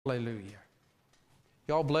Hallelujah.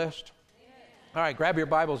 Y'all blessed? All right, grab your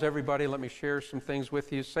Bibles, everybody. Let me share some things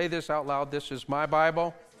with you. Say this out loud. This is my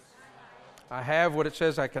Bible. I have what it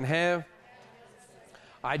says I can have.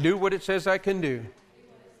 I do what it says I can do.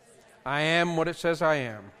 I am what it says I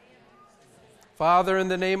am. Father, in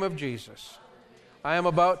the name of Jesus, I am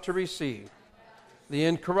about to receive the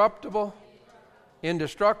incorruptible,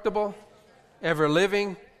 indestructible,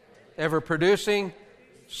 ever-living, ever-producing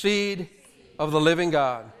seed of the living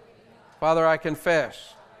God. Father, I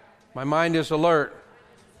confess, my mind is alert,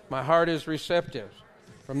 my heart is receptive.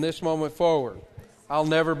 From this moment forward, I'll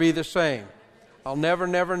never be the same. I'll never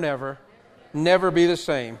be the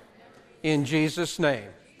same. In Jesus' name,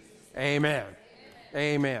 amen.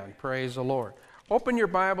 Amen. Praise the Lord. Open your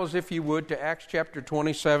Bibles, if you would, to Acts chapter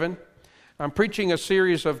 27. I'm preaching a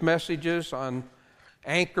series of messages on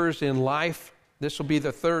anchors in life. This will be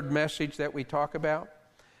the third message that we talk about.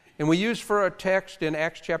 And we use for a text in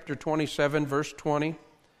Acts chapter 27, verse 20.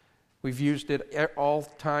 We've used it all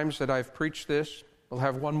times that I've preached this. We'll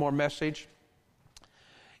have one more message.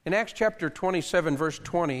 In Acts chapter 27, verse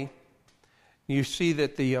 20, you see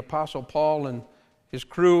that the Apostle Paul and his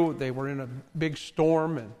crew, they were in a big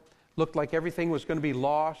storm and looked like everything was going to be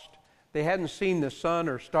lost. They hadn't seen the sun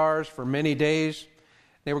or stars for many days.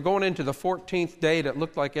 They were going into the 14th day that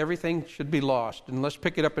looked like everything should be lost. And let's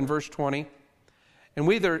pick it up in verse 20. And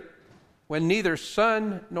when neither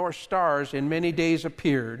sun nor stars in many days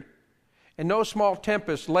appeared, and no small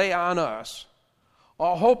tempest lay on us,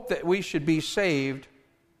 all hope that we should be saved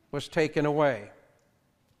was taken away.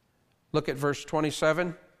 Look at verse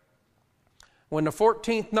 27. When the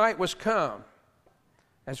 14th night was come,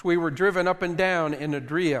 as we were driven up and down in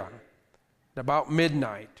Adria, at about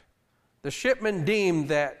midnight, the shipmen deemed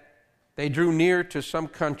that they drew near to some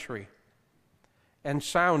country, and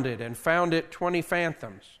sounded, and found it 20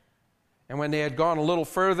 fathoms. And when they had gone a little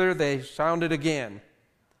further, they sounded again,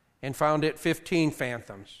 and found it 15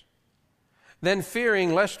 fathoms. Then,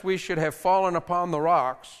 fearing lest we should have fallen upon the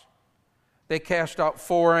rocks, they cast out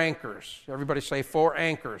 4 anchors. Everybody say 4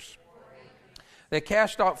 anchors. They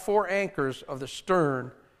cast out 4 anchors of the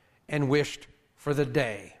stern, and wished for the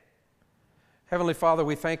day. Heavenly Father,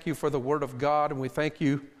 we thank you for the Word of God, and we thank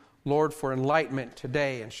you, Lord, for enlightenment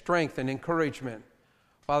today, and strength and encouragement,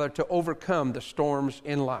 Father, to overcome the storms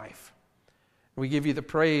in life. We give you the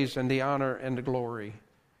praise and the honor and the glory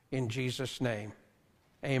in Jesus' name.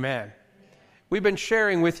 Amen. We've been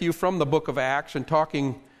sharing with you from the book of Acts and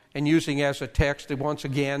talking and using as a text, once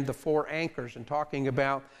again, the 4 anchors and talking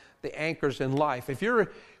about the anchors in life. If you're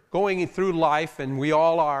going through life, and we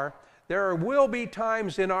all are, there will be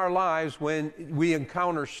times in our lives when we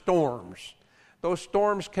encounter storms. Those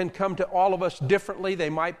storms can come to all of us differently.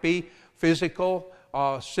 They might be physical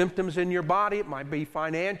symptoms in your body. It might be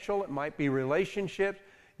financial. It might be relationships.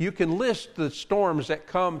 You can list the storms that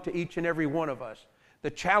come to each and every one of us, the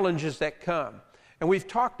challenges that come. And we've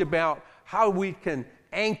talked about how we can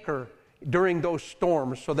anchor during those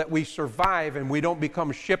storms so that we survive and we don't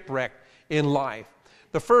become shipwrecked in life.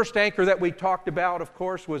 The first anchor that we talked about, of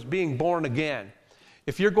course, was being born again.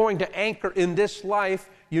 If you're going to anchor in this life,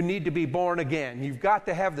 you need to be born again. You've got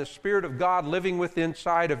to have the Spirit of God living within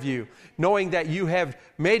inside of you, knowing that you have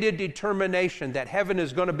made a determination that heaven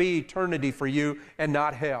is going to be eternity for you and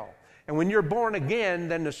not hell. And when you're born again,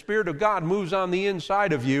 then the Spirit of God moves on the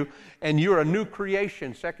inside of you, and you're a new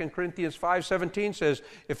creation. 2 Corinthians 5:17 says,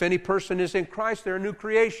 if any person is in Christ, they're a new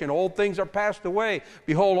creation. Old things are passed away.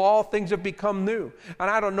 Behold, all things have become new. And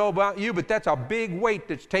I don't know about you, but that's a big weight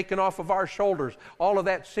that's taken off of our shoulders. All of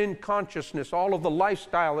that sin consciousness, all of the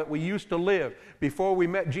lifestyle that we used to live before we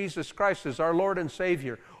met Jesus Christ as our Lord and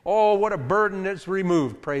Savior. Oh, what a burden that's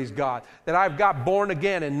removed, praise God, that I've got born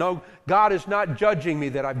again and know God is not judging me,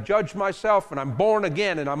 that I've judged myself and I'm born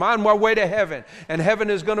again and I'm on my way to heaven, and heaven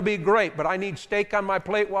is going to be great, but I need steak on my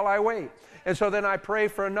plate while I wait. And so then I pray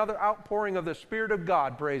for another outpouring of the Spirit of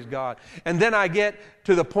God, praise God. And then I get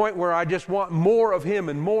to the point where I just want more of Him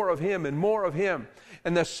and more of Him and more of Him.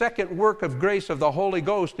 And the second work of grace of the Holy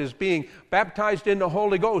Ghost is being baptized in the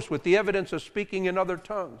Holy Ghost with the evidence of speaking in other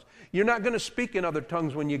tongues. You're not going to speak in other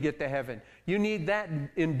tongues when you get to heaven. You need that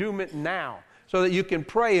endowment now, so that you can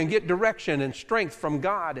pray and get direction and strength from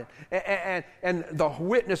God. And the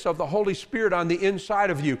witness of the Holy Spirit on the inside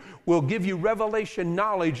of you will give you revelation,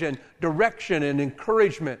 knowledge, and direction and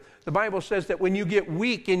encouragement. The Bible says that when you get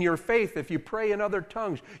weak in your faith, if you pray in other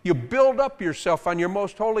tongues, you build up yourself on your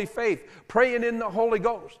most holy faith, praying in the Holy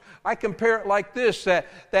Ghost. I compare it like this,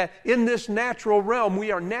 that in this natural realm,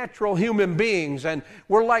 we are natural human beings, and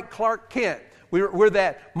we're like Clark Kent. We're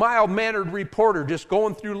that mild-mannered reporter just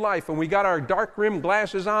going through life, and we got our dark-rimmed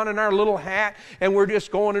glasses on and our little hat, and we're just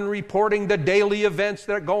going and reporting the daily events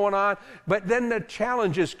that are going on. But then the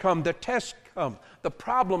challenges come, the tests come, the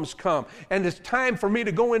problems come, and it's time for me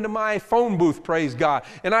to go into my phone booth, praise God,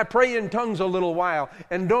 and I pray in tongues a little while,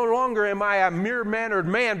 and no longer am I a mere-mannered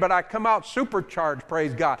man, but I come out supercharged,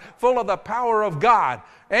 praise God, full of the power of God.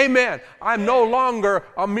 Amen. I'm no longer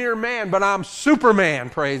a mere man, but I'm Superman,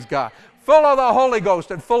 praise God, full of the Holy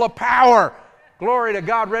Ghost and full of power. Glory to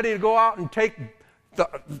God, ready to go out and take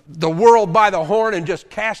the world by the horn and just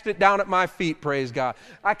cast it down at my feet, praise God.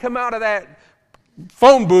 I come out of that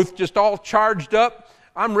phone booth just all charged up.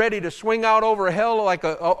 I'm ready to swing out over hell like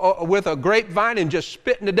with a grapevine and just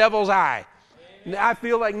spit in the devil's eye. I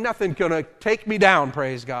feel like nothing's going to take me down,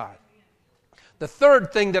 praise God. The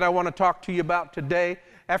third thing that I want to talk to you about today,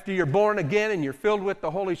 after you're born again and you're filled with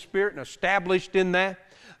the Holy Spirit and established in that,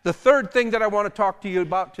 the third thing that I want to talk to you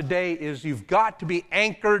about today is you've got to be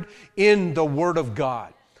anchored in the Word of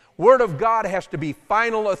God. Word of God has to be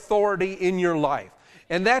final authority in your life.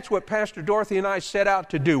 And that's what Pastor Dorothy and I set out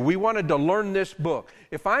to do. We wanted to learn this book.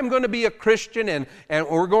 If I'm going to be a Christian and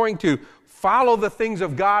we're going to follow the things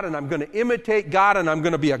of God and I'm going to imitate God and I'm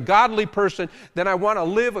going to be a godly person, then I want to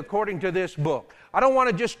live according to this book. I don't want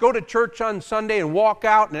to just go to church on Sunday and walk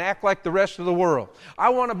out and act like the rest of the world. I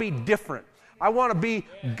want to be different. I want to be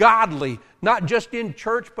godly, not just in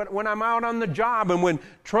church, but when I'm out on the job and when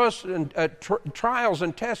trials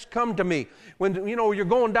and tests come to me. When you're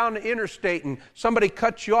going down the interstate and somebody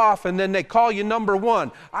cuts you off and then they call you number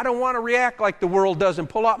one. I don't want to react like the world does and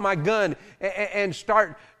pull out my gun and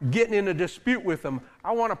start getting in a dispute with them.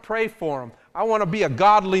 I want to pray for them. I want to be a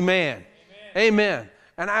godly man. Amen.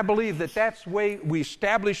 And I believe that that's the way we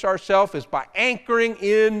establish ourselves is by anchoring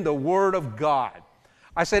in the Word of God.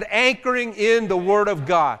 I said anchoring in the Word of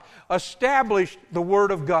God. Establish the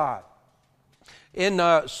Word of God. In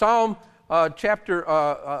Psalm chapter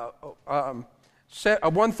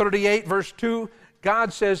 138, verse 2,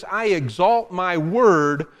 God says, I exalt my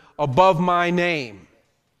Word above my name.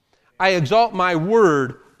 I exalt my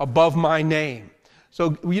Word above my name. So,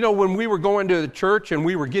 when we were going to the church and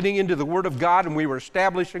we were getting into the Word of God and we were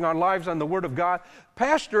establishing our lives on the Word of God,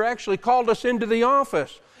 Pastor actually called us into the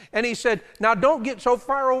office. And he said, now don't get so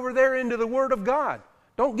far over there into the Word of God.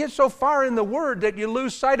 Don't get so far in the Word that you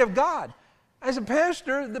lose sight of God. As a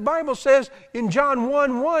pastor, the Bible says in John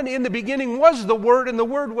 1:1, in the beginning was the Word, and the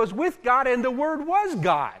Word was with God, and the Word was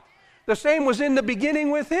God. The same was in the beginning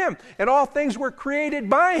with Him, and all things were created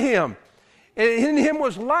by Him. And in Him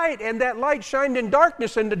was light, and that light shined in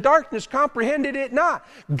darkness, and the darkness comprehended it not.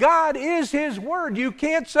 God is His Word. You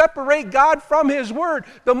can't separate God from His Word.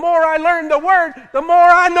 The more I learn the Word, the more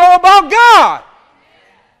I know about God.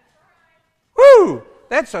 Whew!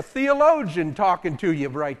 That's a theologian talking to you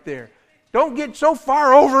right there. Don't get so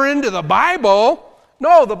far over into the Bible.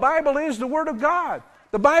 No, the Bible is the Word of God.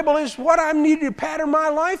 The Bible is what I need to pattern my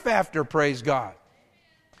life after, praise God.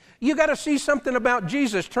 You got to see something about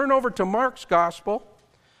Jesus. Turn over to Mark's Gospel,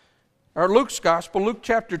 or Luke's Gospel, Luke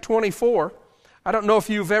chapter 24. I don't know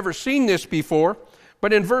if you've ever seen this before,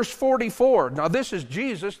 but in verse 44, now this is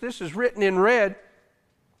Jesus, this is written in red.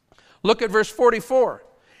 Look at verse 44.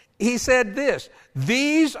 He said this,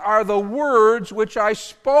 these are the words which I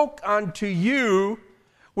spoke unto you,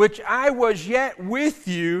 which I was yet with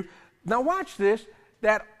you. Now watch this,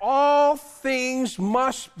 that all things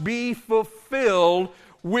must be fulfilled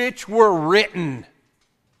which were written.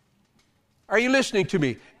 Are you listening to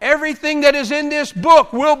me? Everything that is in this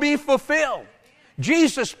book will be fulfilled.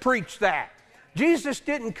 Jesus preached that. Jesus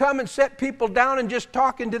didn't come and set people down and just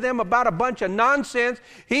talking to them about a bunch of nonsense.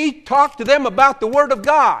 He talked to them about the Word of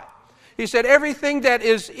God. He said everything that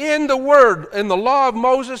is in the Word, in the law of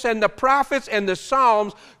Moses and the prophets and the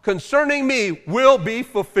Psalms concerning me will be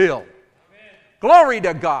fulfilled. Amen. Glory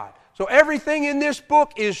to God. So everything in this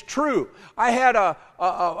book is true. I had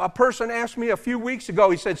a person ask me a few weeks ago,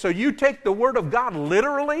 he said, so you take the Word of God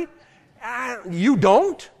literally? You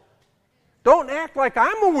don't? Don't act like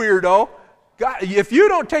I'm a weirdo. God, if you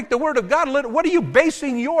don't take the Word of God literally, what are you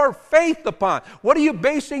basing your faith upon? What are you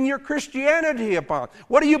basing your Christianity upon?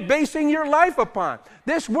 What are you basing your life upon?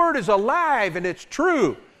 This Word is alive and it's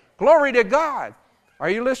true. Glory to God. Are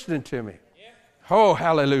you listening to me? Yeah. Oh,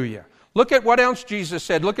 hallelujah. Look at what else Jesus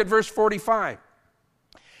said. Look at verse 45.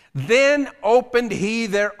 Then opened He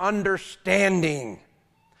their understanding,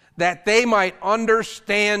 that they might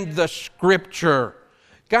understand the Scripture.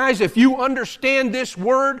 Guys, if you understand this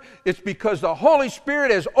Word, it's because the Holy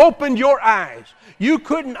Spirit has opened your eyes. You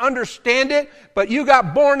couldn't understand it, but you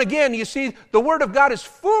got born again. You see, the Word of God is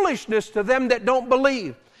foolishness to them that don't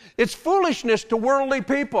believe. It's foolishness to worldly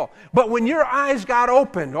people. But when your eyes got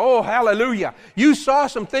opened, oh, hallelujah, you saw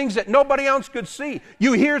some things that nobody else could see.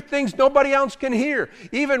 You hear things nobody else can hear.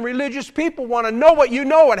 Even religious people want to know what you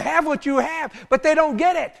know and have what you have, but they don't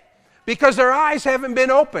get it because their eyes haven't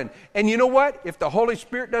been opened. And you know what? If the Holy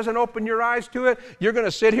Spirit doesn't open your eyes to it, you're going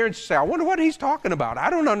to sit here and say, I wonder what he's talking about.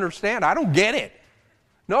 I don't understand. I don't get it.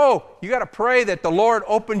 No, you got to pray that the Lord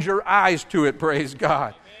opens your eyes to it, praise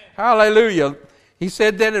God. Amen. Hallelujah. He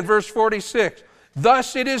said then in verse 46,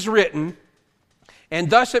 thus it is written,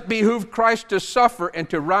 and thus it behooved Christ to suffer and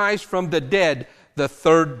to rise from the dead the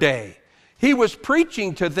third day. He was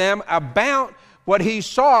preaching to them about what he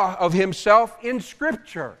saw of himself in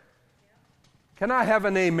Scripture. Can I have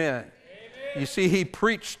an amen? Amen. You see, he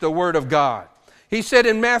preached the Word of God. He said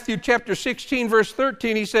in Matthew chapter 16, verse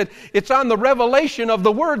 13, he said, it's on the revelation of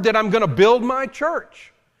the Word that I'm going to build my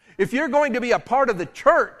church. If you're going to be a part of the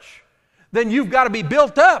church, then you've got to be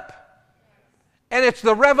built up. And it's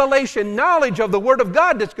the revelation knowledge of the Word of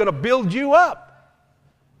God that's going to build you up.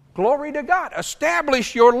 Glory to God.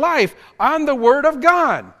 Establish your life on the Word of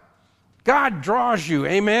God. God draws you.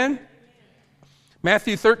 Amen?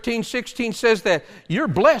 Matthew 13:16 says that you're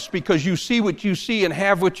blessed because you see what you see and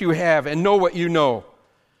have what you have and know what you know.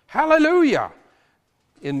 Hallelujah.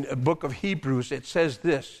 In the book of Hebrews, it says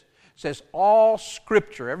this. It says, all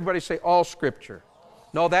Scripture. Everybody say all Scripture.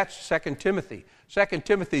 No, that's 2 Timothy. 2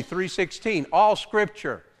 Timothy 3:16. All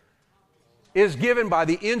Scripture is given by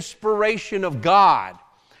the inspiration of God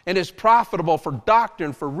and is profitable for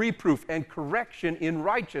doctrine, for reproof, and correction in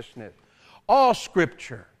righteousness. All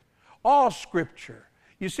Scripture. All Scripture.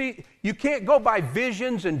 You see, you can't go by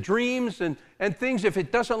visions and dreams and things if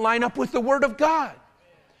it doesn't line up with the Word of God.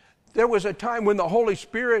 There was a time when the Holy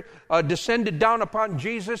Spirit descended down upon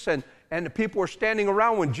Jesus and the people were standing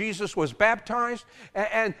around when Jesus was baptized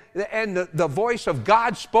and the voice of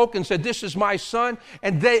God spoke and said, this is my Son.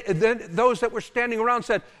 And then those that were standing around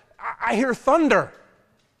said, I hear thunder.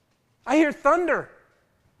 I hear thunder.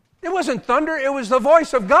 It wasn't thunder, it was the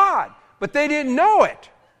voice of God. But they didn't know it.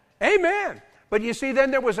 Amen. But you see,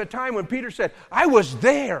 then there was a time when Peter said, I was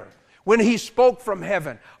there when he spoke from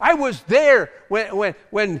heaven. I was there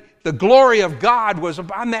when the glory of God was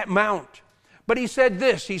on that mount. But he said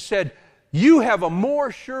this, he said, you have a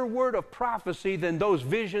more sure word of prophecy than those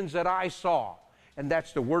visions that I saw. And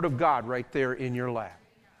that's the Word of God right there in your lap.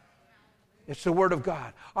 It's the Word of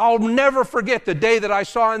God. I'll never forget the day that I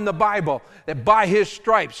saw in the Bible that by His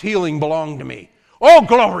stripes healing belonged to me. Oh,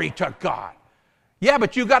 glory to God. Yeah,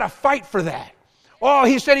 but you got to fight for that. Oh,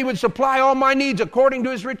 He said He would supply all my needs according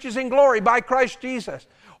to His riches in glory by Christ Jesus.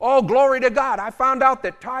 Oh, glory to God. I found out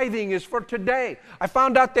that tithing is for today. I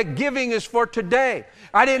found out that giving is for today.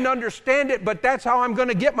 I didn't understand it, but that's how I'm going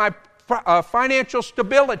to get my financial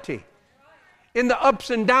stability. In the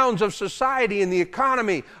ups and downs of society and the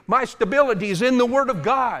economy, my stability is in the Word of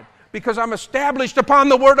God because I'm established upon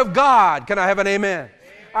the Word of God. Can I have an amen?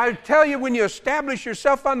 I tell you, when you establish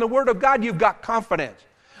yourself on the Word of God, you've got confidence.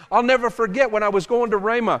 I'll never forget when I was going to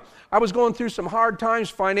Rhema, I was going through some hard times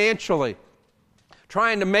financially,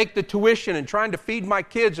 trying to make the tuition and trying to feed my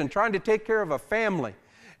kids and trying to take care of a family.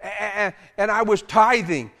 And I was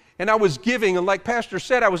tithing and I was giving. And like Pastor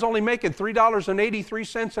said, I was only making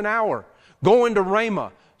 $3.83 an hour, going to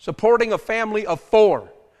Rhema, supporting a family of 4.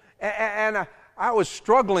 And I was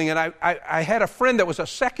struggling, and I had a friend that was a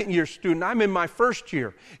second-year student. I'm in my first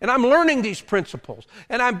year, and I'm learning these principles,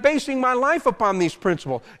 and I'm basing my life upon these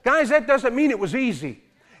principles. Guys, that doesn't mean it was easy.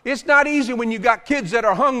 It's not easy when you got kids that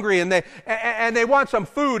are hungry, and they want some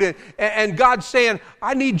food, and God's saying,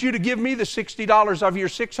 I need you to give me the $60 of your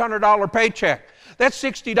 $600 paycheck. That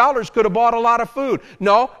 $60 could have bought a lot of food.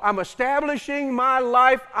 No, I'm establishing my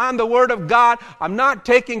life on the Word of God. I'm not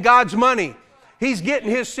taking God's money. He's getting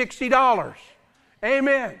His $60.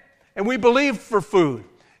 Amen. And we believed for food.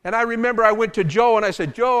 And I remember I went to Joe and I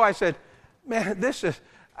said, Joe, man,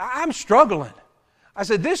 I'm struggling. I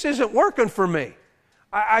said, this isn't working for me.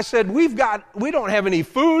 I said, we don't have any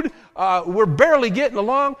food. We're barely getting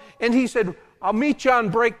along. And he said, I'll meet you on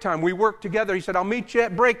break time. We worked together. He said, I'll meet you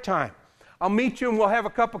at break time. I'll meet you and we'll have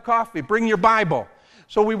a cup of coffee. Bring your Bible.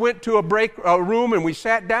 So we went to a break room and we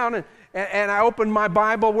sat down and I opened my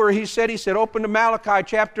Bible where he said, open to Malachi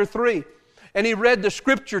chapter 3. And he read the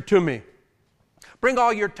scripture to me. Bring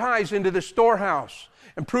all your tithes into the storehouse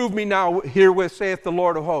and prove me now herewith, saith the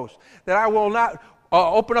Lord of hosts, that I will not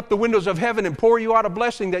open up the windows of heaven and pour you out a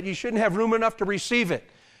blessing that you shouldn't have room enough to receive it.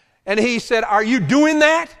 And he said, are you doing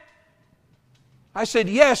that? I said,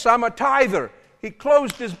 yes, I'm a tither. He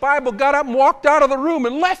closed his Bible, got up and walked out of the room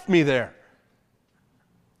and left me there.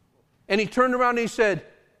 And he turned around and he said,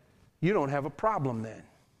 you don't have a problem then.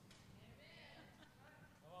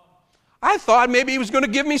 I thought maybe he was going to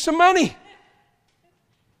give me some money.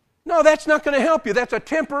 No, that's not going to help you. That's a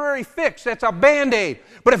temporary fix. That's a Band-Aid.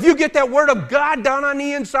 But if you get that Word of God down on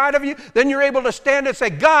the inside of you, then you're able to stand and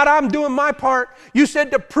say, God, I'm doing my part. You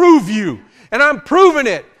said to prove you, and I'm proving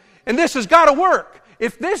it. And this has got to work.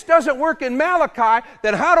 If this doesn't work in Malachi,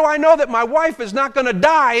 then how do I know that my wife is not going to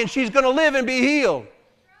die and she's going to live and be healed?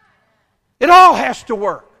 It all has to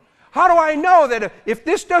work. How do I know that if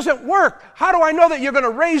this doesn't work, how do I know that you're going to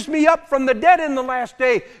raise me up from the dead in the last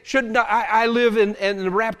day should I live and the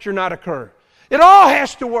rapture not occur? It all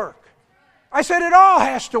has to work. I said it all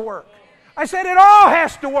has to work. I said it all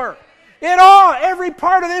has to work. Every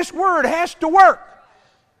part of this word has to work.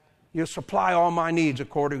 You'll supply all my needs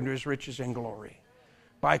according to His riches and glory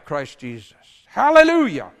by Christ Jesus.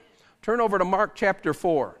 Hallelujah. Turn over to Mark chapter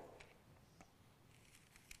 4.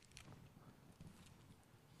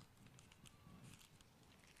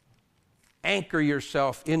 Anchor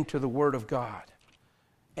yourself into the Word of God.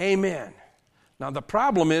 Amen. Now the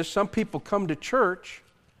problem is some people come to church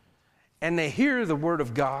and they hear the Word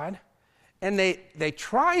of God and they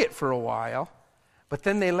try it for a while, but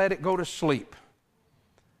then they let it go to sleep.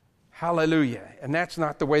 Hallelujah. And that's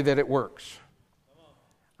not the way that it works.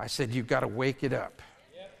 I said, you've got to wake it up.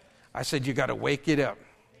 I said, you've got to wake it up.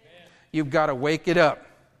 You've got to wake it up.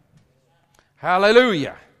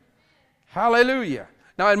 Hallelujah. Hallelujah.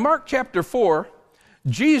 Now in Mark chapter 4,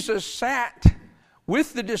 Jesus sat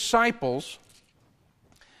with the disciples,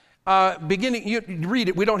 you read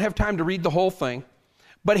it, we don't have time to read the whole thing,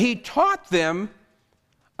 but He taught them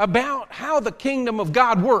about how the kingdom of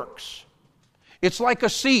God works. It's like a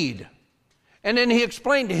seed. And then He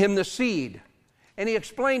explained to him the seed. And He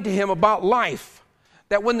explained to him about life,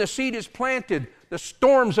 that when the seed is planted, the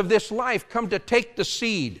storms of this life come to take the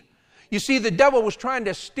seed. You see, the devil was trying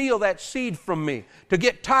to steal that seed from me, to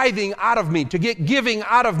get tithing out of me, to get giving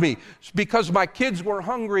out of me, because my kids were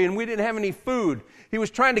hungry and we didn't have any food. He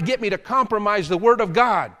was trying to get me to compromise the Word of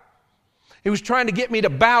God. He was trying to get me to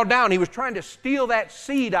bow down. He was trying to steal that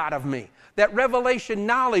seed out of me, that revelation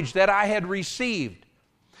knowledge that I had received.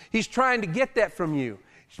 He's trying to get that from you.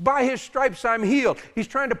 By His stripes I'm healed. He's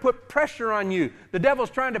trying to put pressure on you. The devil's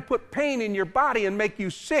trying to put pain in your body and make you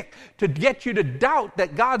sick to get you to doubt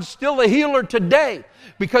that God's still a healer today.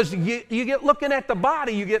 Because you get looking at the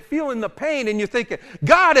body, you get feeling the pain, and you're thinking,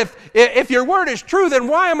 God, if your Word is true, then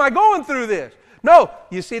why am I going through this? No,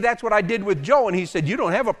 you see, that's what I did with Joe, and he said, you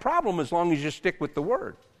don't have a problem as long as you stick with the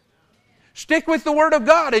Word. Stick with the Word of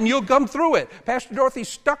God, and you'll come through it. Pastor Dorothy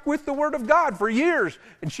stuck with the Word of God for years,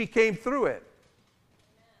 and she came through it.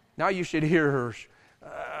 Now you should hear her.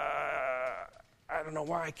 I don't know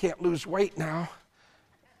why I can't lose weight now.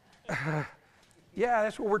 Yeah,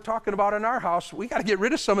 that's what we're talking about in our house. We got to get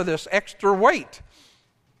rid of some of this extra weight.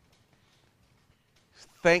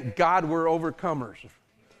 Thank God we're overcomers.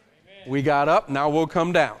 Amen. We got up, now we'll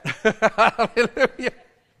come down. Hallelujah.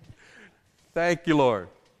 Thank you, Lord.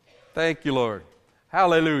 Thank you, Lord.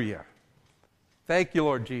 Hallelujah. Thank you,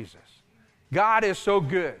 Lord Jesus. God is so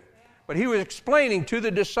good. But He was explaining to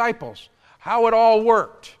the disciples how it all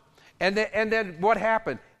worked. And then what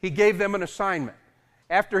happened? He gave them an assignment.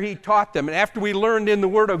 After He taught them, and after we learned in the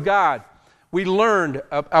Word of God, we learned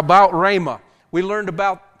about Rhema. We learned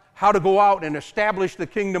about how to go out and establish the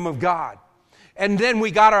kingdom of God. And then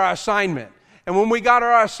we got our assignment. And when we got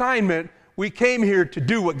our assignment, we came here to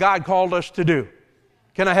do what God called us to do.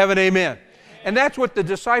 Can I have an amen? And that's what the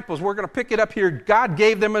disciples, we're going to pick it up here. God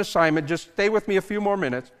gave them an assignment. Just stay with me a few more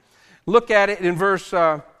minutes. Look at it in verse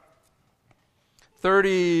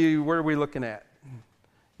 30, where are we looking at?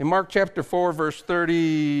 In Mark chapter 4, verse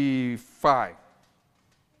 35.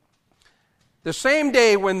 The same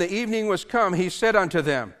day when the evening was come, He said unto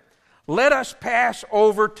them, let us pass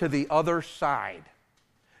over to the other side.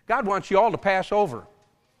 God wants you all to pass over.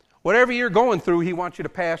 Whatever you're going through, He wants you to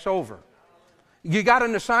pass over. You got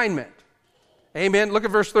an assignment. Amen. Look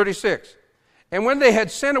at verse 36. And when they had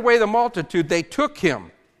sent away the multitude, they took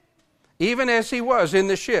Him, even as He was in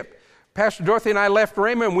the ship. Pastor Dorothy and I left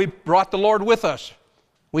Rhema, and we brought the Lord with us.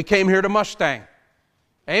 We came here to Mustang.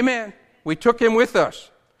 Amen. We took Him with us.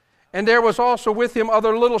 And there was also with Him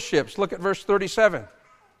other little ships. Look at verse 37.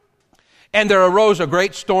 And there arose a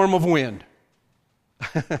great storm of wind.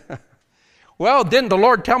 Well, didn't the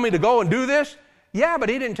Lord tell me to go and do this? Yeah, but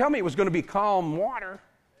He didn't tell me it was going to be calm water.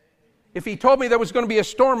 If He told me there was going to be a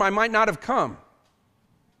storm, I might not have come.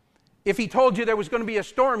 If He told you there was going to be a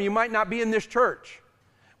storm, you might not be in this church.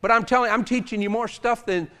 But I'm teaching you more stuff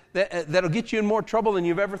that'll get you in more trouble than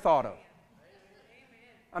you've ever thought of.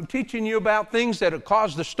 I'm teaching you about things that have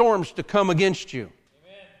caused the storms to come against you.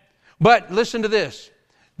 But listen to this.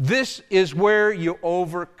 This is where you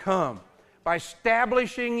overcome. By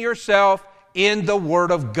establishing yourself in the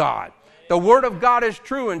Word of God. The Word of God is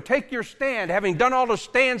true, and take your stand. Having done all to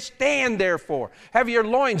stand, stand therefore. Have your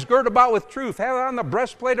loins girt about with truth. Have on the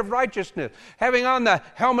breastplate of righteousness. Having on the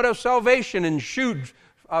helmet of salvation and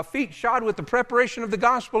feet shod with the preparation of the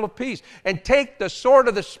gospel of peace. And take the sword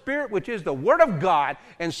of the Spirit, which is the Word of God,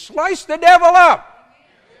 and slice the devil up.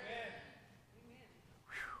 Amen.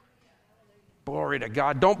 Glory to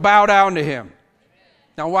God. Don't bow down to him.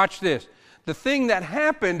 Now watch this. The thing that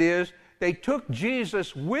happened is they took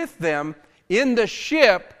Jesus with them in the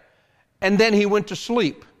ship, and then he went to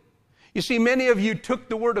sleep. You see, many of you took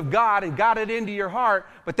the Word of God and got it into your heart,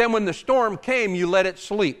 but then when the storm came, you let it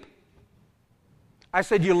sleep. I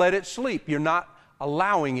said you let it sleep. You're not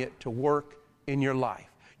allowing it to work in your life.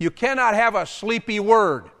 You cannot have a sleepy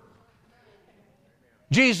Word.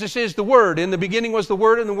 Jesus is the Word. In the beginning was the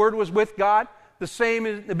Word, and the Word was with God. The same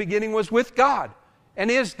in the beginning was with God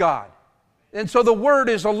and is God. And so the Word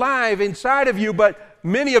is alive inside of you, but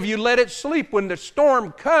many of you let it sleep. When the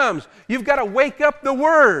storm comes, you've got to wake up the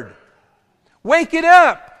Word. Wake it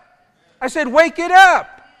up. I said, wake it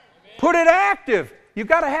up. Put it active. You've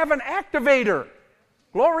got to have an activator.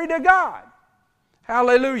 Glory to God.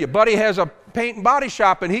 Hallelujah. Buddy has a paint and body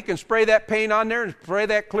shop, and he can spray that paint on there and spray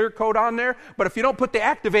that clear coat on there. But if you don't put the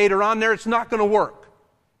activator on there, it's not going to work.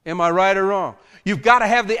 Am I right or wrong? You've got to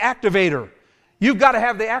have the activator. You've got to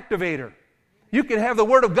have the activator. You can have the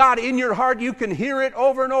Word of God in your heart. You can hear it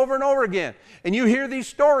over and over and over again. And you hear these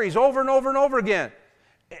stories over and over and over again.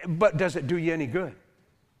 But does it do you any good?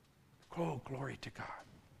 Oh, glory to God.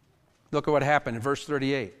 Look at what happened in verse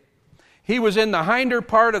 38. He was in the hinder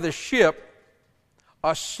part of the ship,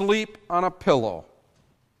 asleep on a pillow.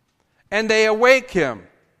 And they awake him,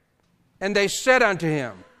 and they said unto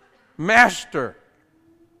him, Master,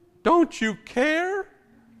 don't you care?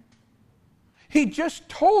 He just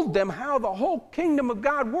told them how the whole kingdom of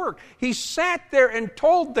God worked. He sat there and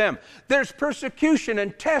told them there's persecution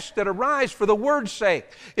and tests that arise for the Word's sake.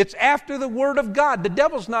 It's after the Word of God. The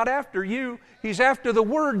devil's not after you. He's after the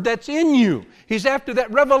Word that's in you. He's after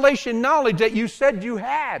that revelation knowledge that you said you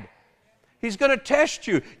had. He's going to test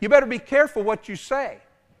you. You better be careful what you say.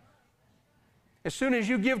 As soon as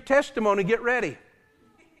you give testimony, get ready.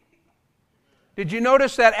 Did you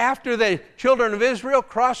notice that after the children of Israel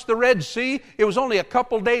crossed the Red Sea, it was only a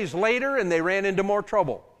couple days later and they ran into more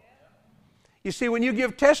trouble? You see, when you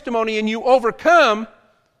give testimony and you overcome,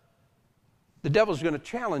 the devil's going to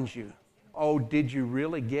challenge you. Oh, did you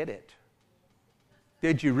really get it?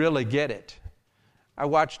 Did you really get it? I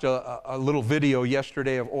watched a little video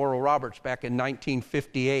yesterday of Oral Roberts back in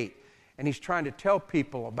 1958, and he's trying to tell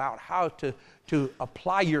people about how to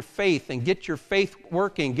apply your faith and get your faith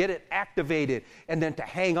working, get it activated, and then to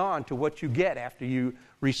hang on to what you get after you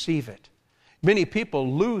receive it. Many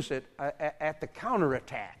people lose it at the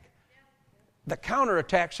counterattack. The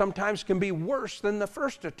counterattack sometimes can be worse than the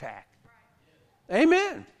first attack.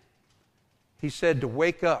 Amen. He said to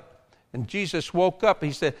wake up. And Jesus woke up.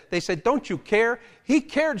 They said, don't you care? He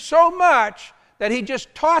cared so much that he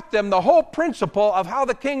just taught them the whole principle of how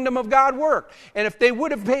the kingdom of God worked. And if they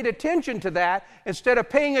would have paid attention to that, instead of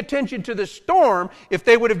paying attention to the storm, if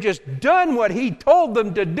they would have just done what he told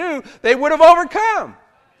them to do, they would have overcome.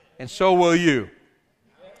 And so will you.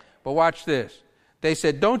 But watch this. They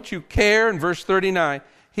said, don't you care? In verse 39,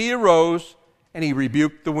 he arose and he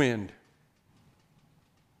rebuked the wind.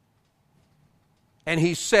 And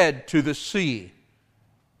he said to the sea,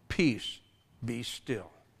 peace, be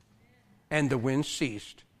still. And the wind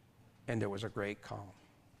ceased, and there was a great calm.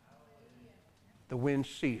 The wind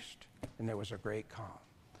ceased, and there was a great calm.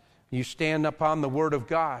 You stand upon the Word of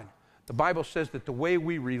God. The Bible says that the way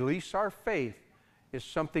we release our faith is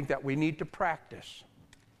something that we need to practice.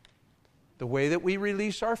 The way that we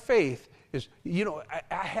release our faith is,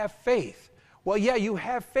 I have faith. Well, yeah, you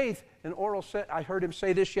have faith. And Oral said, I heard him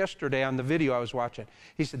say this yesterday on the video I was watching.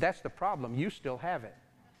 He said, that's the problem. You still have it.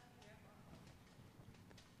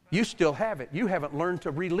 You still have it. You haven't learned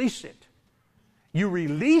to release it. You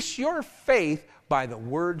release your faith by the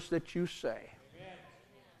words that you say.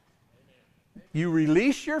 You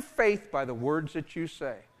release your faith by the words that you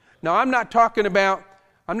say. Now, I'm not talking about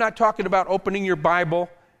opening your Bible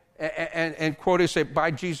and quoting, say,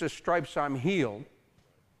 by Jesus' stripes I'm healed.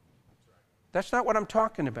 That's not what I'm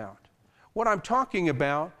talking about. What I'm talking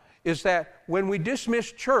about is that when we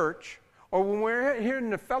dismiss church, or when we're here in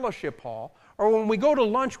the fellowship hall, or when we go to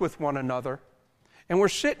lunch with one another, and we're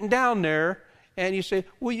sitting down there, and you say,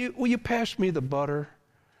 will you pass me the butter?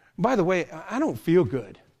 By the way, I don't feel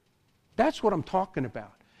good. That's what I'm talking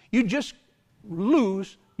about. You just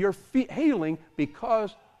lose your healing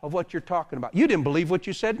because of what you're talking about. You didn't believe what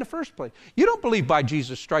you said in the first place. You don't believe by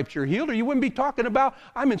Jesus' stripes you're healed, or you wouldn't be talking about,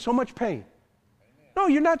 I'm in so much pain. No,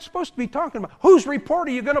 you're not supposed to be talking about, whose report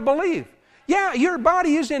are you going to believe? Yeah, your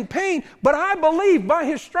body is in pain, but I believe by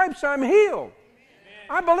His stripes I'm healed.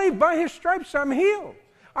 I believe by His stripes I'm healed.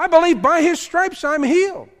 I believe by His stripes I'm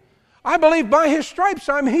healed. I believe by His stripes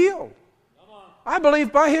I'm healed. I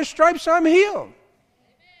believe by His stripes I'm healed.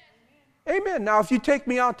 Amen. Now, if you take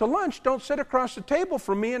me out to lunch, don't sit across the table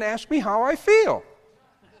from me and ask me how I feel.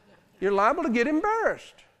 You're liable to get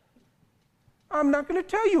embarrassed. I'm not going to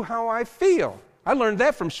tell you how I feel. I learned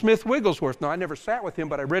that from Smith Wigglesworth. Now, I never sat with him,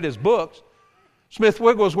 but I read his books. Smith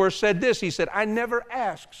Wigglesworth said this. He said, I never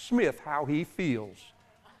ask Smith how he feels.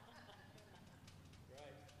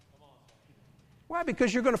 Why?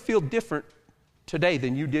 Because you're going to feel different today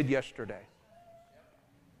than you did yesterday.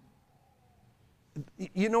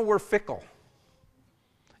 You know, we're fickle.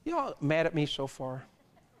 You all mad at me so far?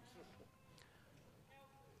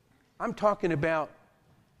 I'm talking about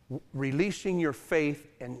releasing your faith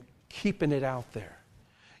and keeping it out there.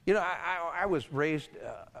 You know, I was raised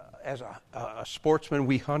as a sportsman.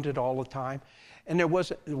 We hunted all the time. And there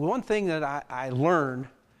was one thing that I learned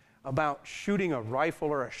about shooting a rifle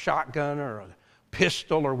or a shotgun or a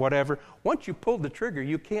pistol or whatever. Once you pull the trigger,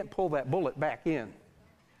 you can't pull that bullet back in.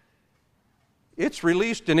 It's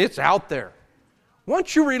released and it's out there.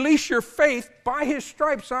 Once you release your faith, by His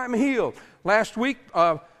stripes I'm healed. Last week,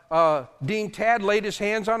 Dean Tadd laid his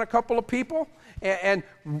hands on a couple of people, and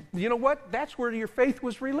you know what? That's where your faith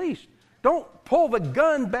was released. Don't pull the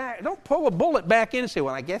gun back. Don't pull a bullet back in and say,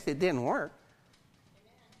 well, I guess it didn't work.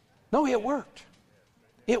 No, it worked.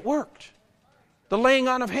 It worked. The laying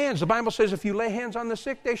on of hands. The Bible says if you lay hands on the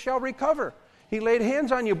sick, they shall recover. He laid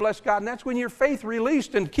hands on you, bless God, and that's when your faith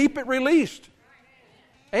released, and keep it released.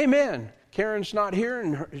 Amen. Karen's not here,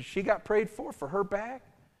 and she got prayed for her back.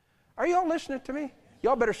 Are y'all listening to me?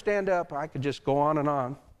 Y'all better stand up. I could just go on and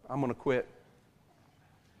on. I'm going to quit.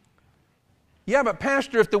 Yeah, but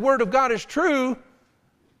Pastor, if the Word of God is true,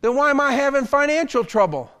 then why am I having financial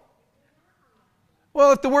trouble?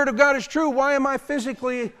 Well, if the Word of God is true, why am I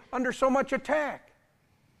physically under so much attack?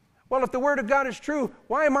 Well, if the Word of God is true,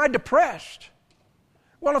 why am I depressed?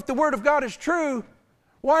 Well, if the Word of God is true,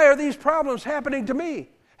 why are these problems happening to me?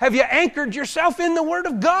 Have you anchored yourself in the Word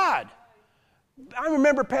of God? I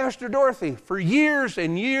remember Pastor Dorothy for years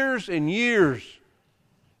and years and years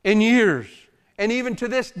and years. And even to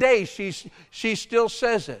this day, she still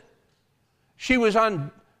says it. She was on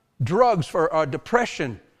drugs for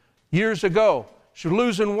depression years ago. She was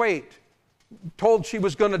losing weight, told she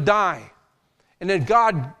was going to die. And then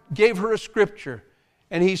God gave her a scripture,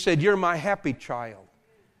 and He said, you're my happy child.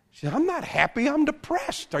 She said, I'm not happy, I'm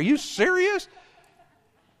depressed. Are you serious?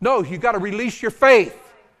 No, you got to release your faith.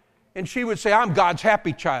 And she would say, I'm God's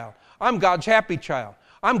happy child. I'm God's happy child.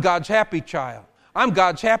 I'm God's happy child. I'm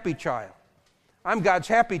God's happy child. I'm God's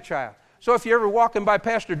happy child. So if you're ever walking by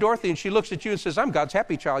Pastor Dorothy and she looks at you and says, I'm God's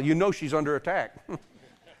happy child, you know she's under attack.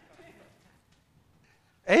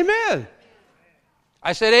 Amen.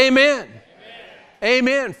 I said amen.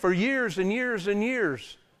 Amen. For years and years and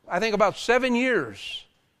years. I think about 7 years.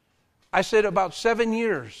 I said about 7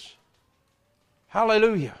 years.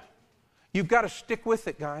 Hallelujah. You've got to stick with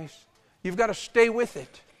it, guys. You've got to stay with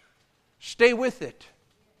it. Stay with it.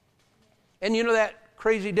 And you know that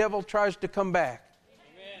crazy devil tries to come back.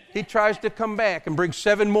 Amen. He tries to come back and bring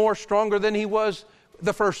 7 more stronger than he was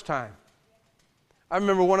the first time. I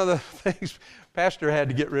remember one of the things Pastor had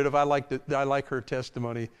to get rid of. I like her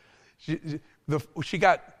testimony. She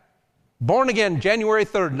got born again January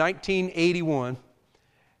 3rd, 1981.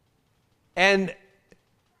 And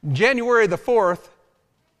January the 4th,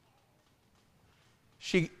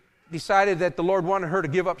 she decided that the Lord wanted her to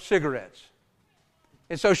give up cigarettes.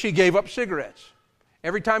 And so she gave up cigarettes.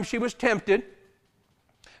 Every time she was tempted,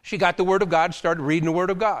 she got the Word of God, started reading the Word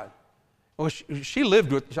of God. Well, she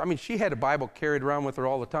lived with, she had a Bible carried around with her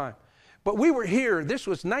all the time. But we were here, this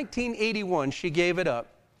was 1981, she gave it up.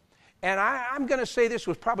 And I'm going to say this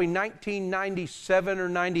was probably 1997 or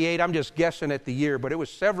 98, I'm just guessing at the year, but it was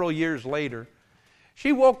several years later.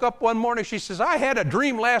 She woke up one morning, she says, I had a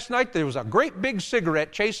dream last night there was a great big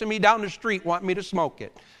cigarette chasing me down the street wanting me to smoke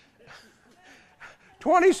it.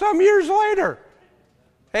 20-some years later.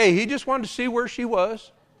 Hey, he just wanted to see where she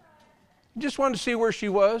was. Just wanted to see where she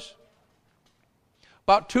was.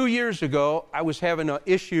 About 2 years ago, I was having an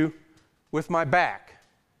issue with my back.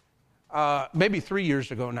 Maybe 3 years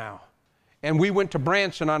ago now. And we went to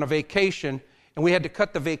Branson on a vacation, and we had to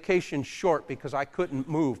cut the vacation short because I couldn't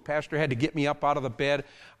move. Pastor had to get me up out of the bed.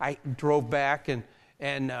 I drove back,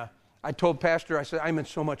 and I told Pastor, I said, I'm in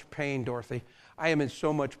so much pain, Dorothy. I am in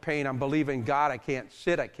so much pain. I'm believing God. I can't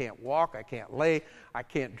sit. I can't walk. I can't lay. I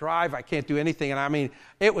can't drive. I can't do anything. And I mean,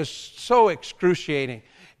 it was so excruciating.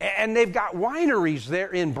 And they've got wineries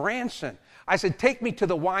there in Branson. I said, take me to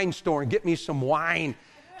the wine store and get me some wine.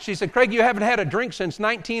 She said, Craig, you haven't had a drink since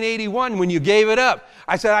 1981 when you gave it up.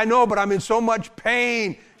 I said, I know, but I'm in so much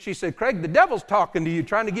pain. She said, Craig, the devil's talking to you,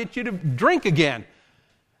 trying to get you to drink again.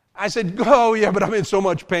 I said, oh, yeah, but I'm in so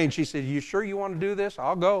much pain. She said, you sure you want to do this?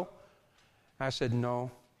 I'll go. I said,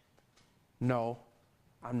 no,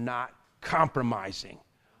 I'm not compromising.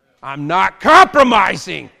 I'm not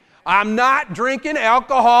compromising. I'm not drinking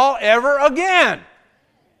alcohol ever again.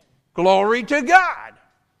 Glory to God.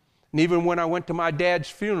 And even when I went to my dad's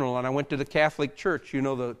funeral and I went to the Catholic Church, you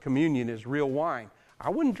know the communion is real wine.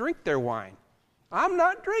 I wouldn't drink their wine. I'm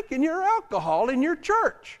not drinking your alcohol in your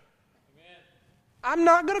church. Amen. I'm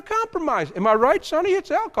not going to compromise. Am I right, Sonny?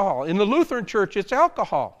 It's alcohol. In the Lutheran Church, it's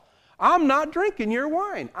alcohol. I'm not drinking your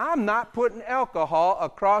wine. I'm not putting alcohol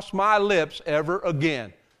across my lips ever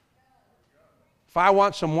again. If I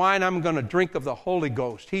want some wine, I'm going to drink of the Holy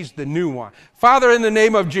Ghost. He's the new wine. Father, in the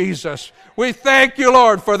name of Jesus, we thank you,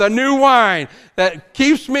 Lord, for the new wine that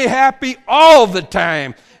keeps me happy all the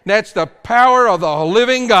time. And that's the power of the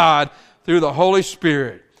living God through the Holy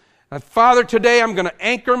Spirit. And Father, today I'm going to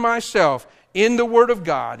anchor myself in the Word of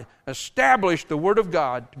God, establish the Word of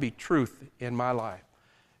God to be truth in my life.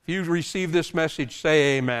 If you receive this message,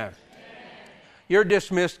 say amen. Amen. You're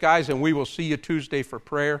dismissed, guys, and we will see you Tuesday for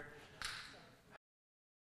prayer.